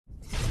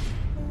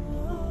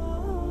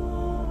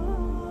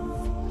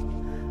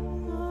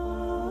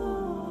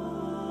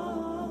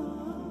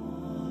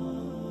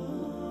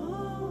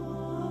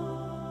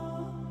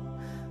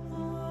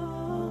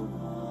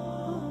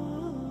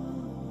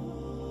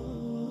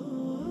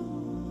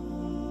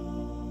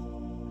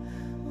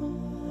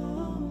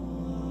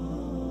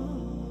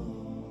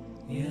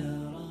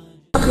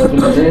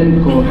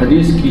والدین کو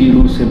حدیث کی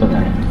روح سے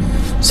بتائیں۔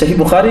 صحیح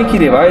بخاری کی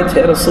روایت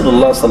ہے، رسول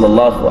اللہ صلی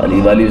اللہ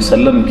علیہ وآلہ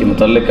وسلم کے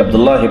متعلق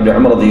عبداللہ ابن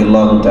عمر رضی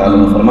اللہ تعالیٰ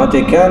عنہ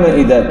فرماتے كان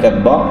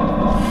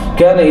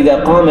اذا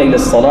قام الى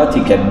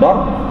الصلاة كبر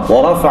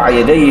ورفع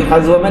يديه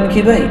حذو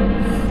منكبيه۔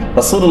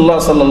 رسول اللہ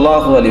صلی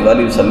اللہ علیہ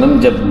وآلہ وسلم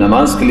جب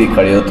نماز کے لیے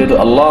کھڑے ہوتے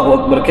تو اللہ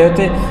اکبر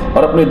کہتے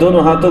اور اپنے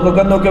دونوں ہاتھوں کو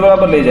کندھوں کے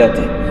برابر لے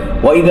جاتے۔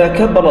 وَإِذَا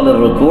كَبَّرَ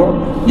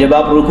لِلرُّكُوعِ، جب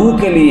آپ رکوع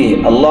کے لیے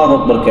اللہ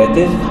اکبر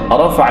کہتے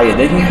رفع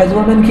يديه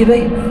حذو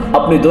منكبيه،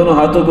 اپنے دونوں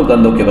ہاتھوں کو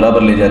کندھوں کے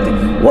برابر لے جاتے۔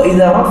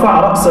 وَإِذَا رَفَعَ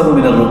رَأْسَهُ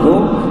مِنَ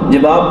الرُّكُوعِ،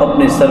 جب آپ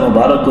اپنے سر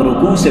مبارک کو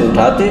رکوع سے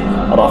اٹھاتے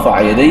رفع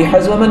يديه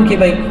حذو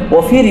منكبيه۔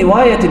 وفي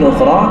رواية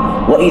أخرى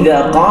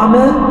وَإِذَا قَامَ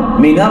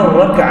مِنَ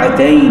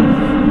الرَّكْعَتَيْنِ،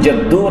 جب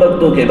دو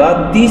رکعتوں کے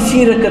بعد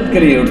تیسری رکعت کے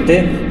لیے اٹھتے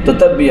تو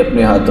تب بھی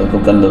اپنے ہاتھوں کو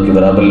کندھوں کے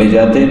برابر لے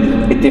جاتے۔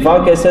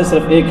 اتفاق ایسا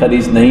صرف ایک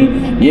حدیث نہیں،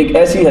 یہ ایک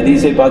ایسی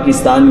حدیث ہے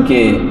پاکستان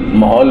کے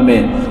ماحول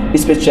میں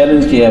اس پہ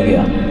چیلنج کیا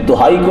گیا تو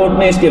ہائی کورٹ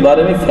نے اس کے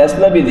بارے میں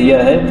فیصلہ بھی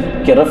دیا ہے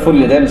کہ رفع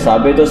الیدین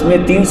ثابت ہے، اس میں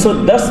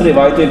 310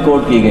 روایتیں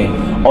کوٹ کی گئیں،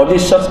 اور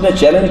جس شخص نے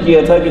چیلنج کیا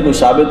تھا کہ کوئی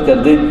ثابت کر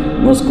دے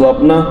اس کو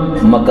اپنا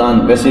مکان،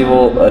 ویسے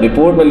وہ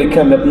رپورٹ میں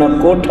لکھا ہے میں اپنا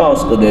کوٹھا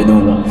اس کو دے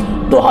دوں گا،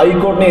 تو ہائی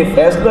کورٹ نے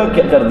فیصلہ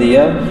کر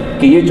دیا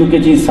کہ یہ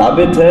چونکہ چیز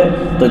ثابت ہے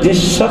تو جس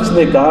شخص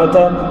نے کہا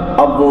تھا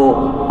اب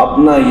وہ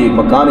اپنا یہ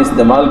مکان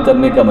استعمال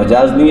کرنے کا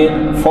مجاز نہیں ہے،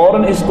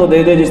 فوراً اس کو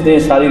دے دے جس نے یہ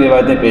ساری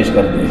روایتیں پیش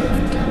کر دی۔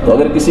 تو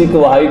اگر کسی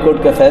کو ہائی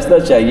کورٹ کا فیصلہ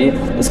چاہیے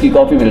اس کی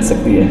کاپی مل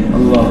سکتی ہے۔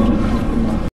 اللہ